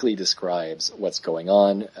perfectly describes what's going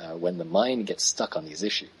on when the mind gets stuck on these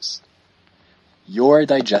issues. Your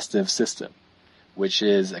digestive system, which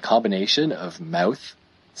is a combination of mouth,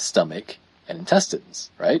 stomach, and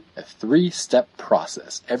intestines, right? A 3-step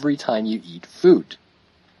process every time you eat food.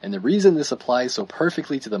 And the reason this applies so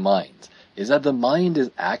perfectly to the mind is that the mind is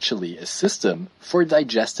actually a system for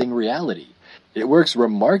digesting reality. It works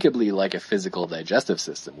remarkably like a physical digestive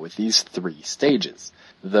system with these 3 stages.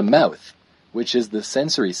 The mouth, which is the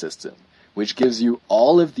sensory system, which gives you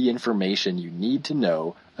all of the information you need to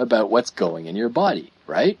know about what's going in your body,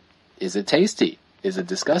 right? Is it tasty? Is it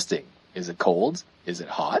disgusting? Is it cold? Is it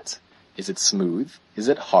hot? Is it smooth? Is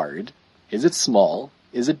it hard? Is it small?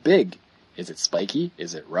 Is it big? Is it spiky?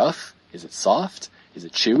 Is it rough? Is it soft? Is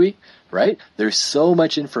it chewy? Right? There's so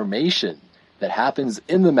much information that happens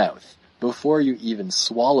in the mouth before you even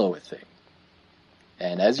swallow a thing.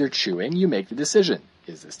 And as you're chewing, you make the decision.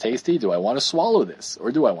 Is this tasty? Do I want to swallow this?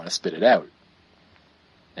 Or do I want to spit it out?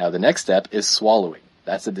 Now the next step is swallowing.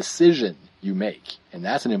 That's a decision you make. And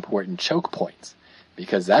that's an important choke point,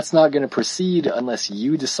 because that's not going to proceed unless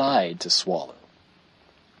you decide to swallow.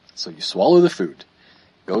 So you swallow the food.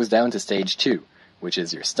 Goes down to stage 2, which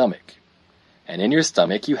is your stomach. And in your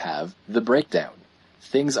stomach you have the breakdown.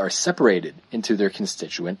 Things are separated into their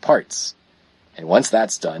constituent parts. And once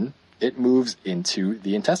that's done, it moves into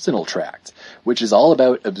the intestinal tract, which is all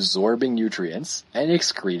about absorbing nutrients and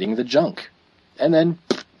excreting the junk. And then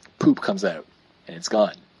poop comes out, and it's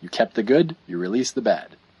gone. You kept the good, you release the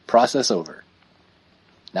bad. Process over.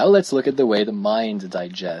 Now let's look at the way the mind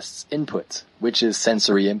digests input, which is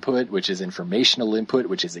sensory input, which is informational input,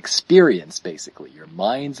 which is experience, basically. Your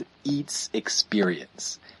mind eats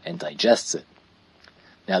experience and digests it.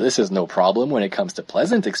 Now this is no problem when it comes to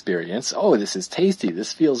pleasant experience. Oh, this is tasty,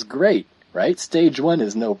 this feels great, right? Stage 1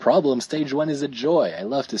 is no problem. Stage 1 is a joy. I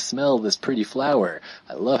love to smell this pretty flower.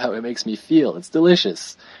 I love how it makes me feel. It's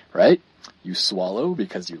delicious, right? You swallow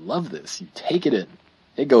because you love this. You take it in.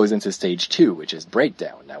 It goes into stage 2, which is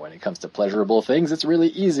breakdown. Now when it comes to pleasurable things, it's really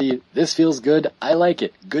easy. This feels good. I like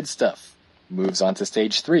it. Good stuff. Moves on to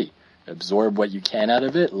stage 3. Absorb what you can out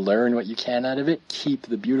of it, learn what you can out of it, keep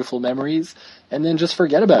the beautiful memories, and then just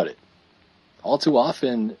forget about it. All too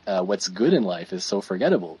often, what's good in life is so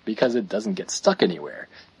forgettable because it doesn't get stuck anywhere.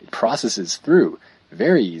 It processes through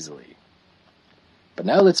very easily. But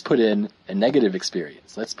now let's put in a negative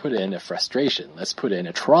experience. Let's put in a frustration. Let's put in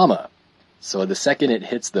a trauma. So the second it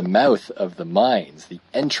hits the mouth of the mind, the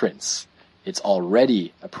entrance, it's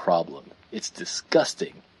already a problem. It's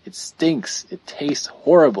disgusting. It stinks. It tastes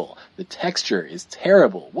horrible. The texture is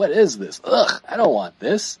terrible. What is this? Ugh, I don't want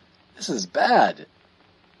this. This is bad.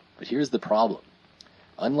 But here's the problem.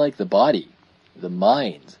 Unlike the body, the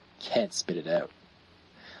mind can't spit it out.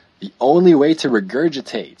 The only way to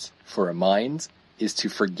regurgitate for a mind is to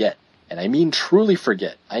forget. And I mean truly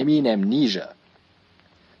forget. I mean amnesia.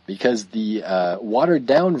 Because the watered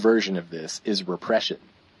down version of this is repression.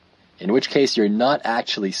 In which case you're not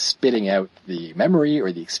actually spitting out the memory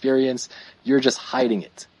or the experience, you're just hiding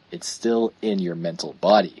it. It's still in your mental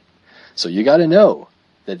body. So you gotta know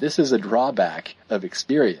that this is a drawback of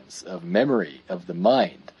experience, of memory, of the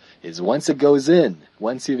mind, is once it goes in,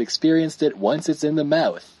 once you've experienced it, once it's in the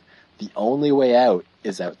mouth, the only way out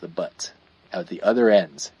is out the butt, out the other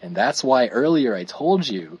end. And that's why earlier I told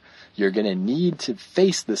you, you're gonna need to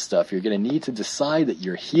face this stuff. You're gonna need to decide that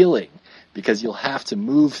you're healing, because you'll have to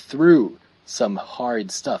move through some hard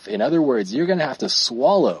stuff. In other words, you're going to have to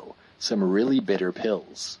swallow some really bitter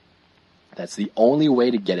pills. That's the only way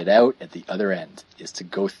to get it out at the other end, is to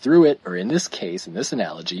go through it, or in this case, in this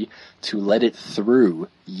analogy, to let it through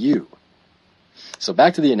you. So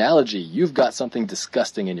back to the analogy, you've got something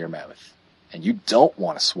disgusting in your mouth, and you don't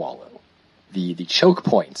want to swallow. The choke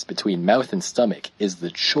point between mouth and stomach is the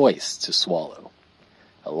choice to swallow.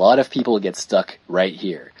 A lot of people get stuck right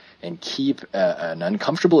here and keep an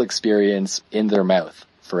uncomfortable experience in their mouth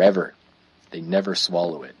forever. They never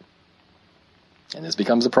swallow it. And this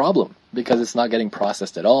becomes a problem because it's not getting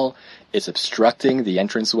processed at all. It's obstructing the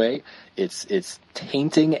entranceway. It's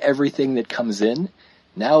tainting everything that comes in.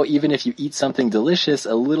 Now, even if you eat something delicious,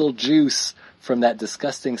 a little juice from that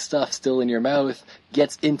disgusting stuff still in your mouth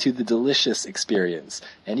gets into the delicious experience.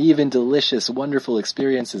 And even delicious, wonderful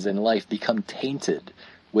experiences in life become tainted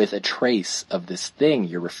with a trace of this thing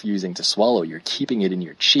you're refusing to swallow. You're keeping it in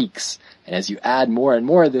your cheeks. And as you add more and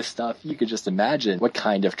more of this stuff, you could just imagine what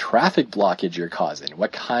kind of traffic blockage you're causing,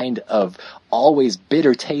 what kind of always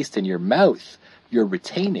bitter taste in your mouth you're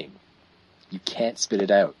retaining. You can't spit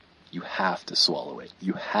it out. You have to swallow it.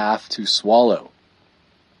 You have to swallow.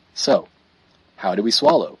 So, how do we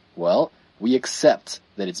swallow? Well, we accept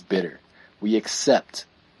that it's bitter. We accept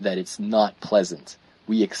that it's not pleasant.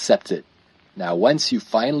 We accept it. Now, once you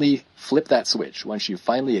finally flip that switch, once you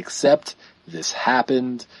finally accept this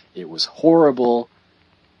happened, it was horrible,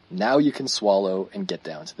 now you can swallow and get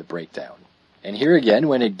down to the breakdown. And here again,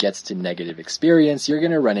 when it gets to negative experience, you're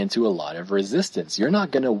going to run into a lot of resistance. You're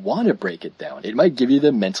not going to want to break it down. It might give you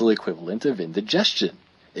the mental equivalent of indigestion.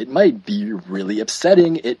 It might be really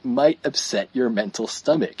upsetting. It might upset your mental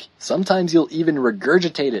stomach. Sometimes you'll even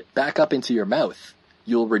regurgitate it back up into your mouth.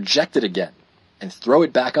 You'll reject it again and throw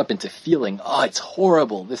it back up into feeling, oh, it's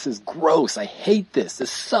horrible. This is gross. I hate this.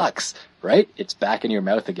 This sucks. Right? It's back in your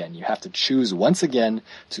mouth again. You have to choose once again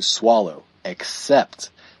to swallow.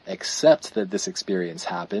 Accept that this experience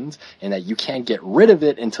happened and that you can't get rid of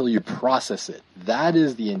it until you process it. That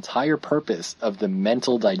is the entire purpose of the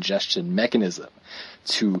mental digestion mechanism.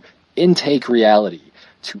 To intake reality,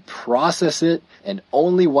 to process it, and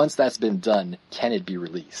only once that's been done can it be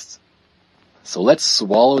released. So let's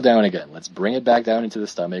swallow down again. Let's bring it back down into the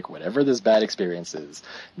stomach, whatever this bad experience is.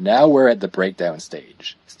 Now we're at the breakdown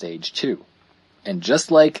stage, stage 2. And just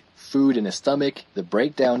like food in a stomach, the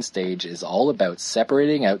breakdown stage is all about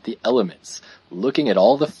separating out the elements, looking at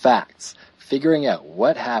all the facts, figuring out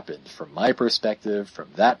what happened from my perspective, from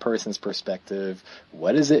that person's perspective,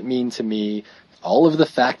 what does it mean to me. All of the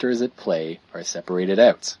factors at play are separated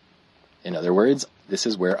out. In other words, this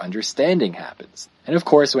is where understanding happens. And of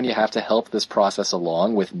course, when you have to help this process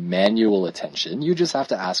along with manual attention, you just have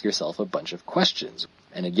to ask yourself a bunch of questions.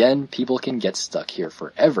 And again, people can get stuck here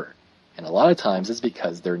forever. And a lot of times it's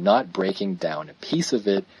because they're not breaking down a piece of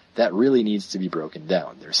it that really needs to be broken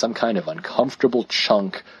down. There's some kind of uncomfortable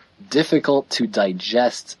chunk, difficult to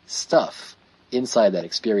digest stuff inside that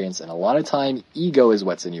experience. And a lot of time, ego is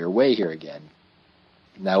what's in your way here again.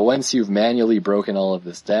 Now, once you've manually broken all of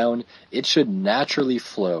this down, it should naturally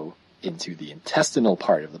flow into the intestinal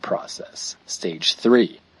part of the process. Stage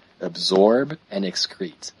 3, absorb and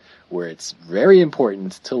excrete, where it's very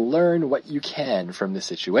important to learn what you can from the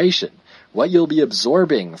situation. What you'll be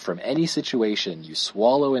absorbing from any situation you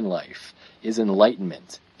swallow in life is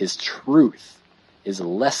enlightenment, is truth, is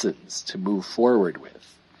lessons to move forward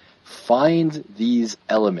with. Find these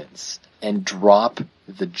elements and drop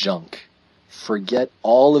the junk. Forget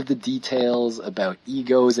all of the details about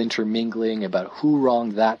egos intermingling, about who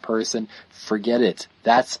wronged that person. Forget it.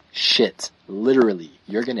 That's shit. Literally,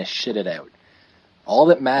 you're gonna shit it out. All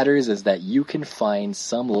that matters is that you can find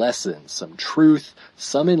some lesson, some truth,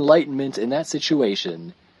 some enlightenment in that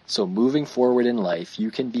situation, so moving forward in life,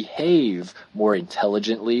 you can behave more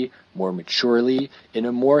intelligently, more maturely, in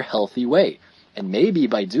a more healthy way. And maybe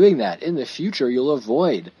by doing that, in the future, you'll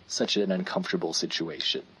avoid such an uncomfortable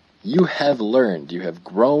situation. You have learned, you have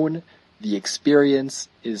grown. The experience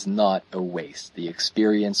is not a waste. The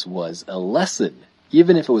experience was a lesson.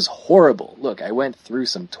 Even if it was horrible. Look, I went through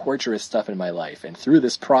some torturous stuff in my life, and through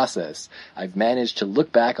this process, I've managed to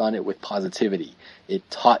look back on it with positivity. It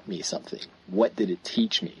taught me something. What did it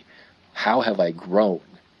teach me? How have I grown?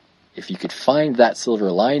 If you could find that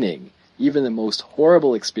silver lining, even the most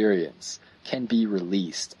horrible experience can be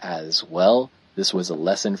released as, well, this was a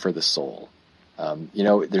lesson for the soul.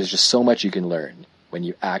 There's just so much you can learn when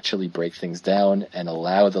you actually break things down and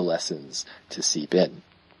allow the lessons to seep in.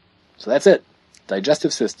 So that's it.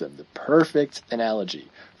 Digestive system, the perfect analogy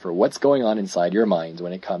for what's going on inside your mind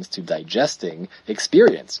when it comes to digesting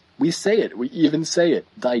experience. We say it, we even say it,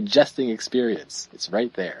 digesting experience. It's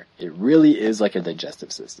right there. It really is like a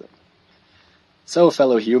digestive system. So,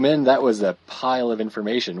 fellow human, that was a pile of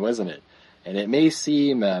information, wasn't it? And it may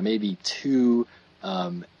seem maybe too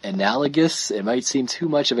analogous. It might seem too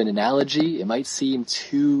much of an analogy. It might seem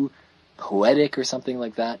too poetic or something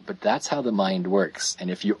like that, but that's how the mind works.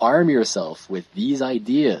 And if you arm yourself with these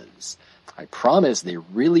ideas, I promise they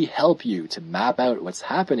really help you to map out what's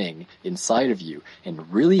happening inside of you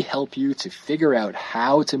and really help you to figure out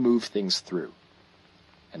how to move things through.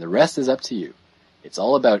 And the rest is up to you. It's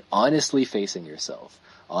all about honestly facing yourself,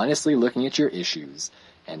 honestly looking at your issues,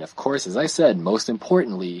 and of course, as I said, most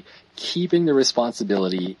importantly, keeping the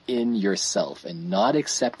responsibility in yourself and not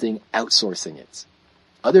accepting outsourcing it.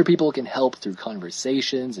 Other people can help through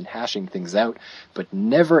conversations and hashing things out, but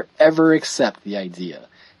never ever accept the idea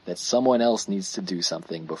that someone else needs to do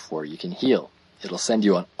something before you can heal. It'll send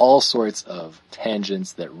you on all sorts of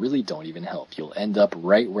tangents that really don't even help. You'll end up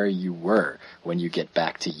right where you were when you get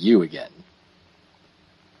back to you again.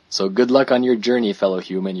 So good luck on your journey, fellow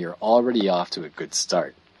human. You're already off to a good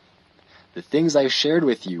start. The things I've shared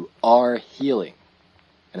with you are healing.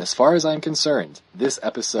 And as far as I'm concerned, this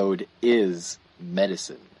episode is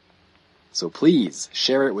medicine. So please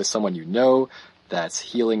share it with someone you know that's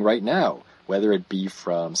healing right now, whether it be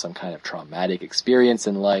from some kind of traumatic experience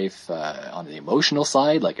in life, on the emotional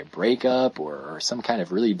side, like a breakup or some kind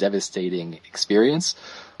of really devastating experience,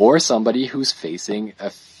 or somebody who's facing a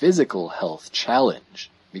physical health challenge.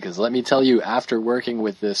 Because let me tell you, after working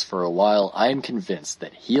with this for a while, I'm convinced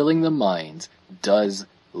that healing the mind does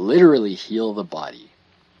literally heal the body.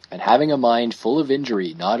 And having a mind full of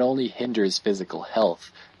injury not only hinders physical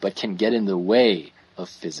health, but can get in the way of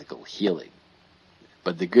physical healing.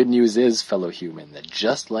 But the good news is, fellow human, that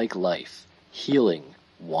just like life, healing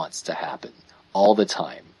wants to happen all the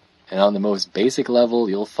time. And on the most basic level,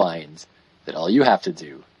 you'll find that all you have to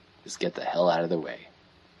do is get the hell out of the way.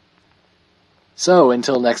 So,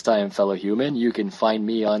 until next time, fellow human, you can find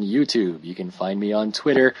me on YouTube, you can find me on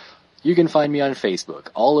Twitter, you can find me on Facebook.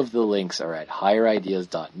 All of the links are at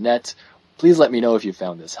higherideas.net. Please let me know if you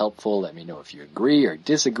found this helpful. Let me know if you agree or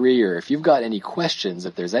disagree, or if you've got any questions.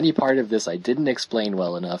 If there's any part of this I didn't explain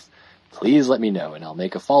well enough, please let me know and I'll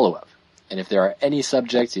make a follow-up. And if there are any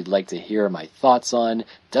subjects you'd like to hear my thoughts on,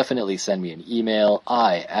 definitely send me an email,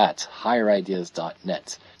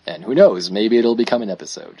 hi@higherideas.net. And who knows, maybe it'll become an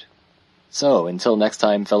episode. So, until next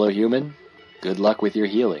time, fellow human, good luck with your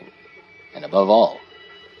healing. And above all,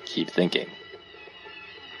 keep thinking.